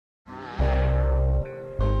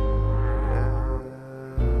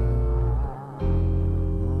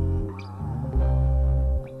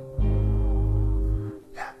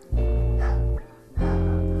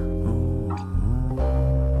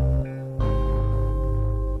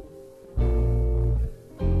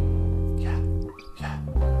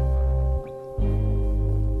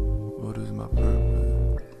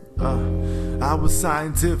I was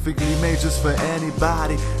scientifically made just for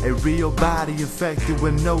anybody. A real body infected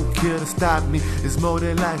with no cure to stop me. It's more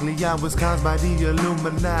than likely I was caused by the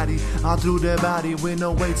Illuminati. All through their body with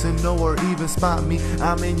no way to know or even spot me.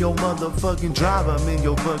 I'm in your motherfucking drive, I'm in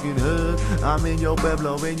your fucking hood, I'm in your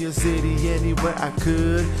pueblo, in your city, anywhere I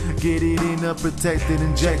could. Get it in a protected,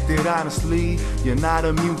 injected, honestly. You're not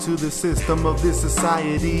immune to the system of this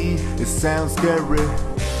society. It sounds scary.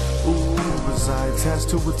 Ooh, was I attached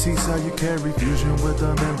to a T-cell you carry? Fusion with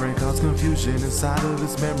the membrane cause confusion inside of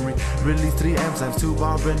its memory. Release 3 enzymes, 2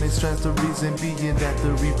 RNA strands. The reason being that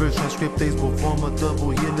the reverse transcriptase will form a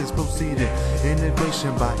double helix proceeding.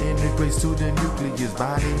 Integration by integrates to the nucleus,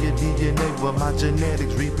 binding your DNA with my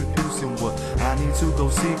genetics reproducing. What I need to go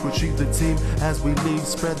seek, retrieve the team as we leave.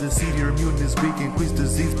 Spread the seed, your immune is weak, increase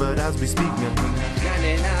disease, but as we speak, man.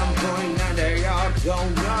 And I'm going under, y'all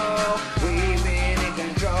don't know. We've been in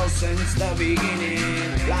control since the beginning.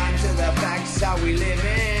 Blind to the facts, how we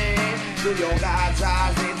living. Through your God's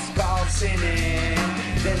eyes, it's called sinning.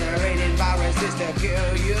 Generating viruses to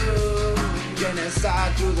kill you.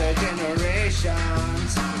 Genocide through the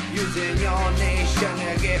generations. Using your nation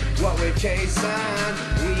to get what we're chasing.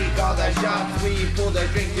 We call the shots, we pull the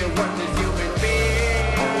drink, you're worth as human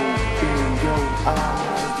beings. Open your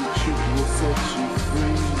eyes, the truth will set you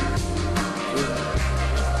free.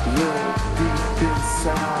 Look deep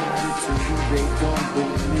inside, it's a you they don't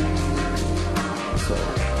believe. So,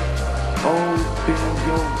 open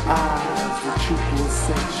your eyes, the truth will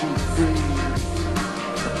set you free.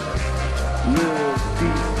 Look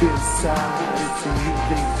deep inside, it's a you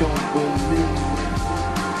they don't believe.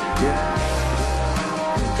 Yeah.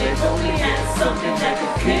 They told me had something that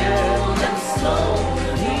could kill them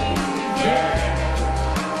slowly, yeah.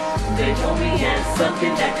 They told me had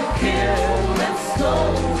something that could kill them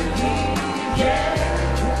slowly, yeah.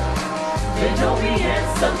 They told me had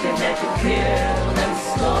something that could kill them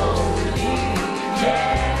slowly,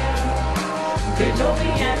 yeah. They told me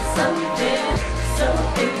had something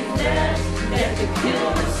that could kill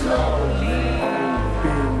them slowly.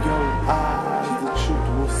 Open your eyes, the truth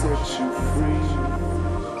will set you free.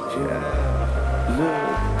 Yeah.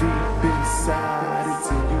 Look deep inside, it's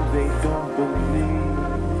in you they don't believe.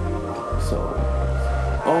 So,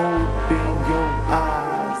 open your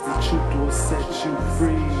eyes, the truth will set you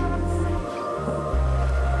free.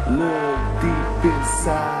 Look deep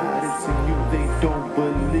inside, it's in you they don't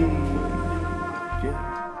believe.